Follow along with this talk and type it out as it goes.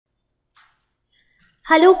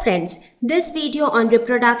Hello friends, this video on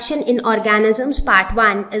reproduction in organisms part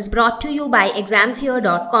 1 is brought to you by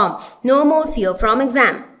examfear.com. No more fear from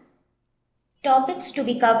exam. Topics to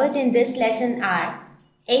be covered in this lesson are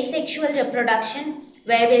asexual reproduction,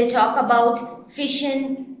 where we'll talk about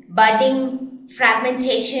fission, budding,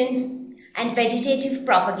 fragmentation and vegetative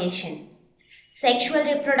propagation. Sexual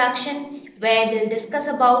reproduction, where we'll discuss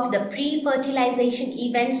about the pre-fertilization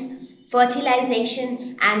events,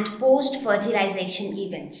 fertilization and post-fertilization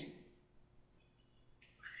events.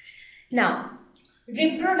 Now,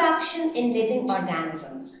 reproduction in living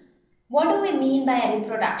organisms. What do we mean by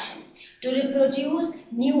reproduction? To reproduce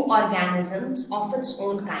new organisms of its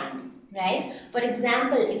own kind, right? For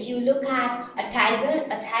example, if you look at a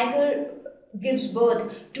tiger gives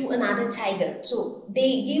birth to another tiger. So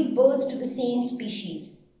they give birth to the same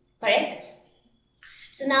species, correct?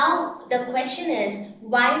 So now the question is,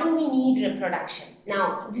 why do we need reproduction?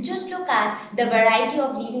 Now, just look at the variety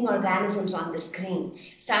of living organisms on the screen,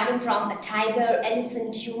 starting from a tiger,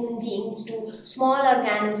 elephant, human beings to small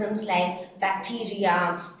organisms like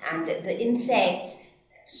bacteria and the insects,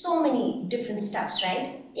 so many different stuffs,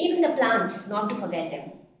 right? Even the plants, not to forget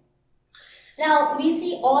them. Now, we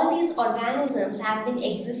see all these organisms have been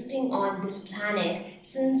existing on this planet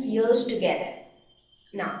since years together.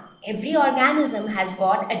 Now, every organism has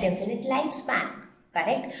got a definite lifespan,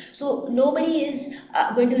 correct? So, nobody is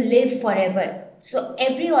going to live forever. So,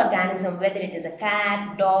 every organism, whether it is a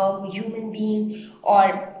cat, dog, human being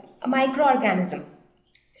or a microorganism,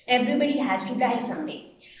 everybody has to die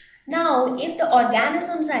someday. Now, if the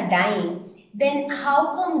organisms are dying, then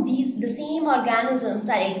how come the same organisms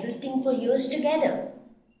are existing for years together?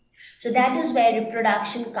 So, that is where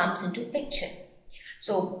reproduction comes into picture.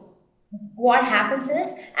 So, what happens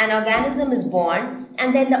is an organism is born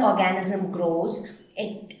and then the organism grows,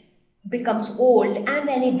 it becomes old and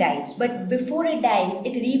then it dies. But before it dies,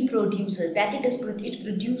 it reproduces, it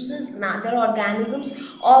produces other organisms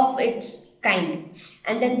of its kind.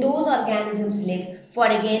 And then those organisms live for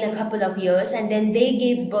again a couple of years and then they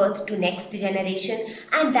give birth to next generation,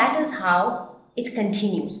 and that is how it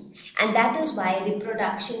continues, and that is why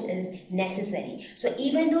reproduction is necessary. So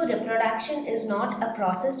even though reproduction is not a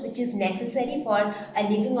process which is necessary for a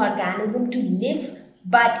living organism to live,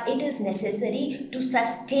 but it is necessary to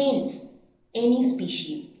sustain any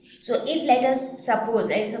species. So if let us suppose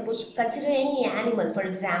consider any animal, for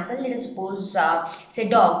example, let us suppose say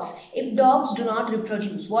dogs. If dogs do not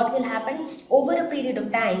reproduce, what will happen? Over a period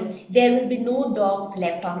of time, there will be no dogs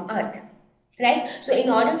left on earth. Right? So in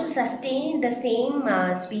order to sustain the same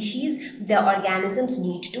species, the organisms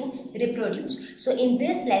need to reproduce. So in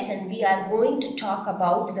this lesson, we are going to talk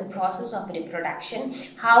about the process of reproduction,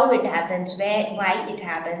 how it happens, why it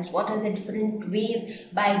happens, what are the different ways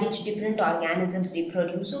by which different organisms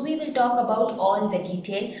reproduce. So we will talk about all the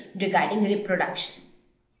detail regarding reproduction.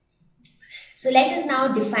 So let us now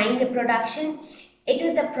define reproduction. It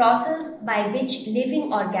is the process by which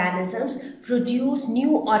living organisms produce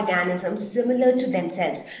new organisms similar to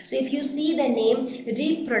themselves. So if you see the name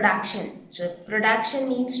reproduction, so production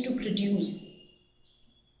means to produce.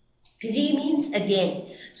 Re means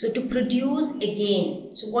again. So to produce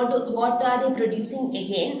again. So what are they producing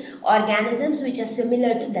again? Organisms which are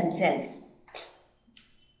similar to themselves.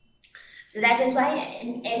 So that is why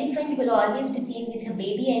an elephant will always be seen with a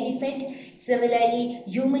baby elephant. Similarly,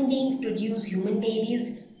 human beings produce human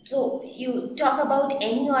babies. So you talk about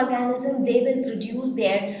any organism, they will produce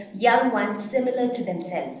their young ones similar to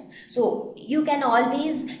themselves. So you can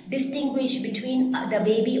always distinguish between the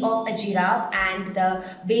baby of a giraffe and the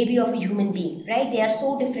baby of a human being, right? They are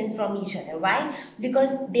so different from each other. Why?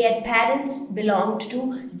 Because their parents belonged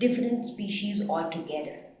to different species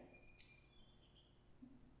altogether.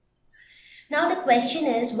 Now the question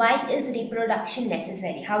is, why is reproduction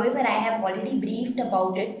necessary? However, I have already briefed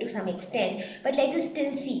about it to some extent, but let us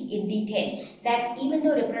still see in detail that even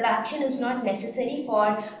though reproduction is not necessary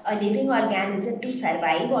for a living organism to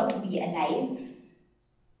survive or to be alive,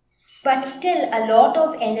 but still a lot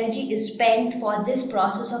of energy is spent for this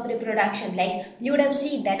process of reproduction. Like you would have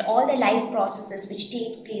seen that all the life processes which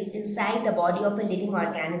takes place inside the body of a living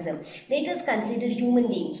organism. Let us consider human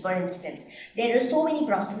beings, for instance. There are so many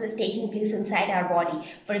processes taking place inside our body.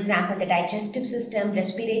 For example, the digestive system,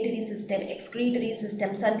 respiratory system, excretory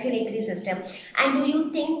system, circulatory system. And do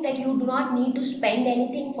you think that you do not need to spend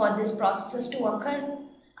anything for these processes to occur?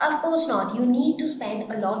 Of course not. You need to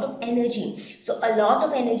spend a lot of energy. So a lot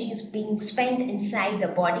of energy is being spent inside the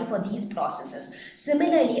body for these processes.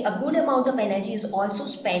 Similarly, a good amount of energy is also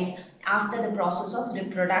spent after the process of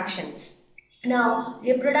reproduction. Now,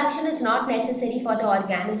 reproduction is not necessary for the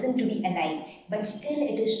organism to be alive, but still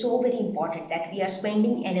it is so very important that we are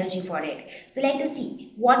spending energy for it. So let us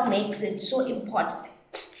see what makes it so important.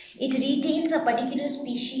 It retains a particular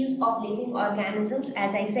species of living organisms.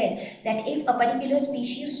 As I said, that if a particular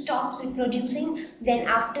species stops reproducing, then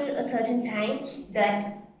after a certain time,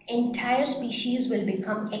 that entire species will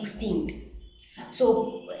become extinct.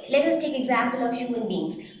 So let us take example of human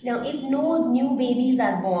beings. Now, if no new babies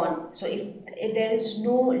are born, so if there is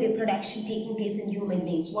no reproduction taking place in human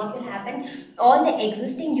beings, what will happen? All the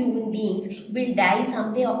existing human beings will die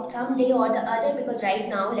someday or the other, because right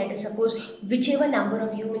now, let us suppose whichever number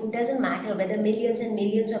of human, doesn't matter whether millions and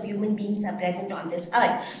millions of human beings are present on this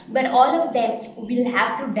earth, but all of them will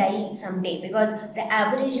have to die someday, because the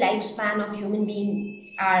average lifespan of human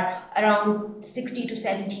beings are around 60 to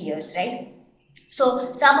 70 years, right?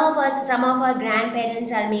 So some of us, some of our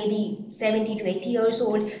grandparents are maybe 70 to 80 years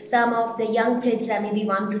old. Some of the young kids are maybe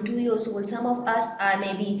 1 to 2 years old. Some of us are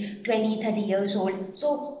maybe 20, 30 years old.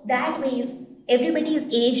 So that way is everybody is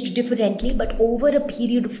aged differently, but over a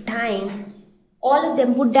period of time, all of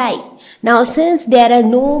them would die. Now, since there are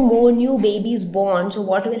no more new babies born, so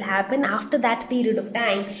what will happen after that period of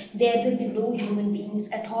time? There will be no human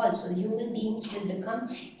beings at all. So human beings will become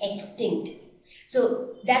extinct.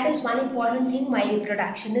 So that is one important thing why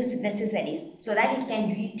reproduction is necessary, so that it can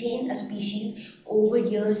retain a species over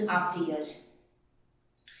years after years.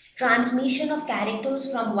 Transmission of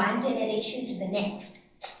characters from one generation to the next.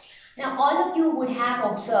 Now, all of you would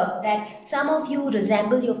have observed that some of you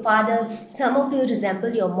resemble your father, some of you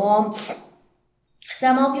resemble your mom,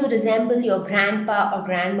 some of you resemble your grandpa or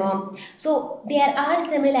grandmom. So there are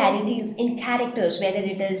similarities in characters, whether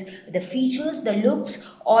it is the features, the looks,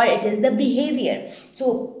 or it is the behavior.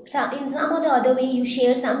 So in some or the other way, you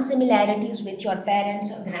share some similarities with your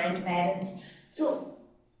parents or grandparents. So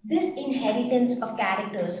this inheritance of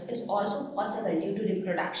characters is also possible due to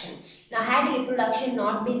reproduction. Now, had reproduction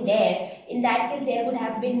not been there, in that case there would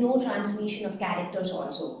have been no transmission of characters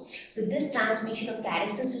also. So this transmission of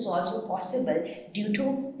characters is also possible due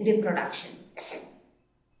to reproduction.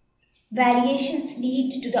 Variations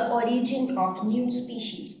lead to the origin of new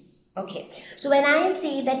species. Okay, so when I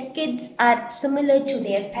say that kids are similar to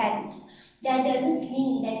their parents, that doesn't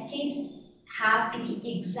mean that kids have to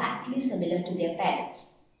be exactly similar to their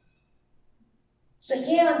parents. So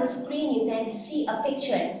here on the screen you can see a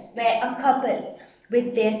picture where a couple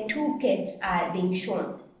with their two kids are being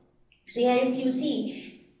shown. So here if you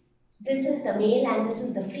see, this is the male and this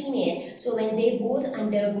is the female. So when they both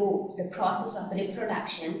undergo the process of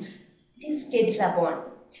reproduction, these kids are born.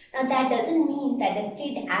 Now that doesn't mean that the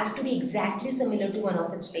kid has to be exactly similar to one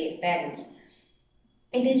of its parents.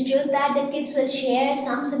 It is just that the kids will share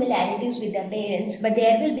some similarities with their parents, but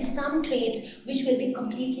there will be some traits which will be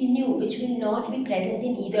completely new, which will not be present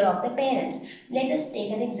in either of the parents. Let us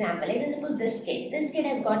take an example. Let us suppose this kid. This kid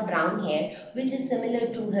has got brown hair, which is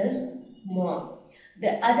similar to his mom.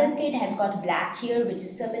 The other kid has got black hair, which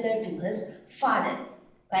is similar to his father.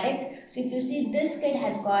 Correct? So if you see, this kid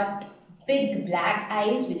has got big black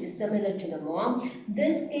eyes, which is similar to the mom.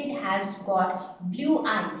 This kid has got blue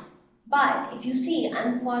eyes. But if you see,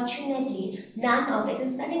 unfortunately, none of it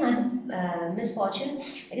is nothing misfortune.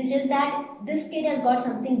 It is just that this kid has got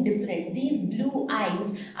something different. These blue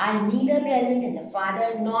eyes are neither present in the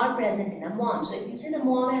father nor present in the mom. So if you see, the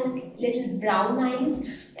mom has little brown eyes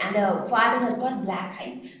and the father has got black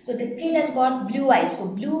eyes. So the kid has got blue eyes. So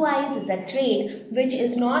blue eyes is a trait which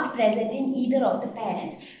is not present in either of the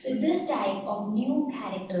parents. So this type of new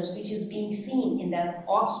characters which is being seen in the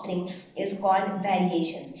offspring is called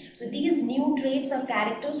variations. So these new traits or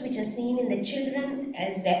characters which are seen in the children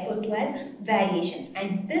is referred to as variations,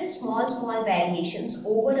 and this small variations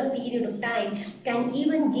over a period of time can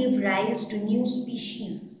even give rise to new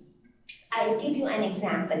species. I'll give you an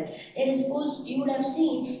example. Let us suppose you would have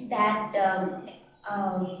seen that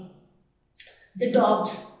the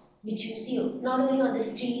dogs which you see not only on the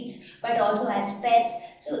streets but also as pets.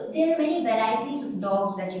 So there are many varieties of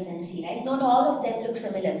dogs that you can see, right? Not all of them look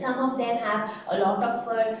similar. Some of them have a lot of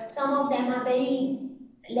fur, some of them have very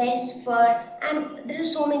less fur, and there are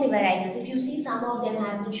so many varieties. If you see, some of them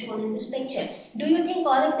have been shown in this picture. Do you think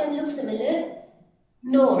all of them look similar?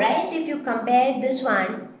 No, right? If you compare this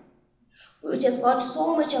one, which has got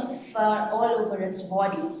so much of fur all over its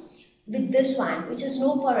body, with this one which has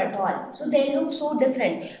no fur at all, so they look so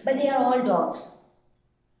different, but they are all dogs.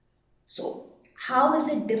 So How is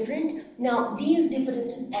it different? Now, these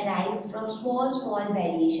differences arise from small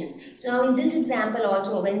variations. So now in this example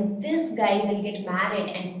also, when this guy will get married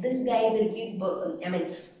and this guy will give birth,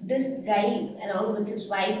 this guy along with his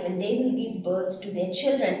wife, when they will give birth to their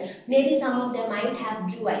children, maybe some of them might have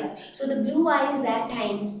blue eyes. So the blue eyes that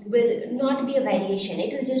time will not be a variation,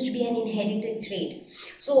 it will just be an inherited trait.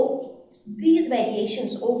 So these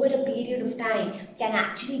variations over a period of time can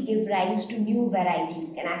actually give rise to new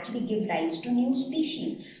varieties, can actually give rise to new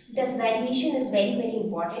species. Thus, variation is very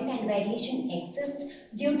important, and variation exists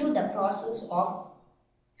due to the process of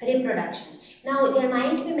reproduction. Now, there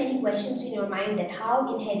might be many questions in your mind that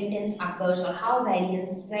how inheritance occurs or how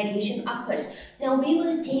variation occurs. Now, we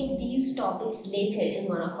will take these topics later in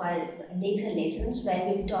one of our later lessons, where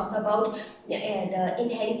we will talk about the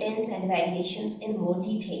inheritance and variations in more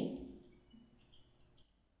detail.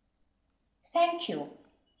 Thank you.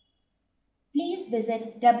 Please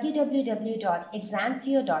visit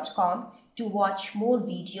www.examfear.com to watch more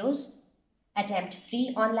videos, attempt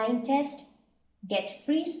free online test, get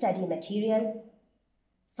free study material,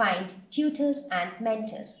 find tutors and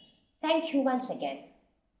mentors. Thank you once again.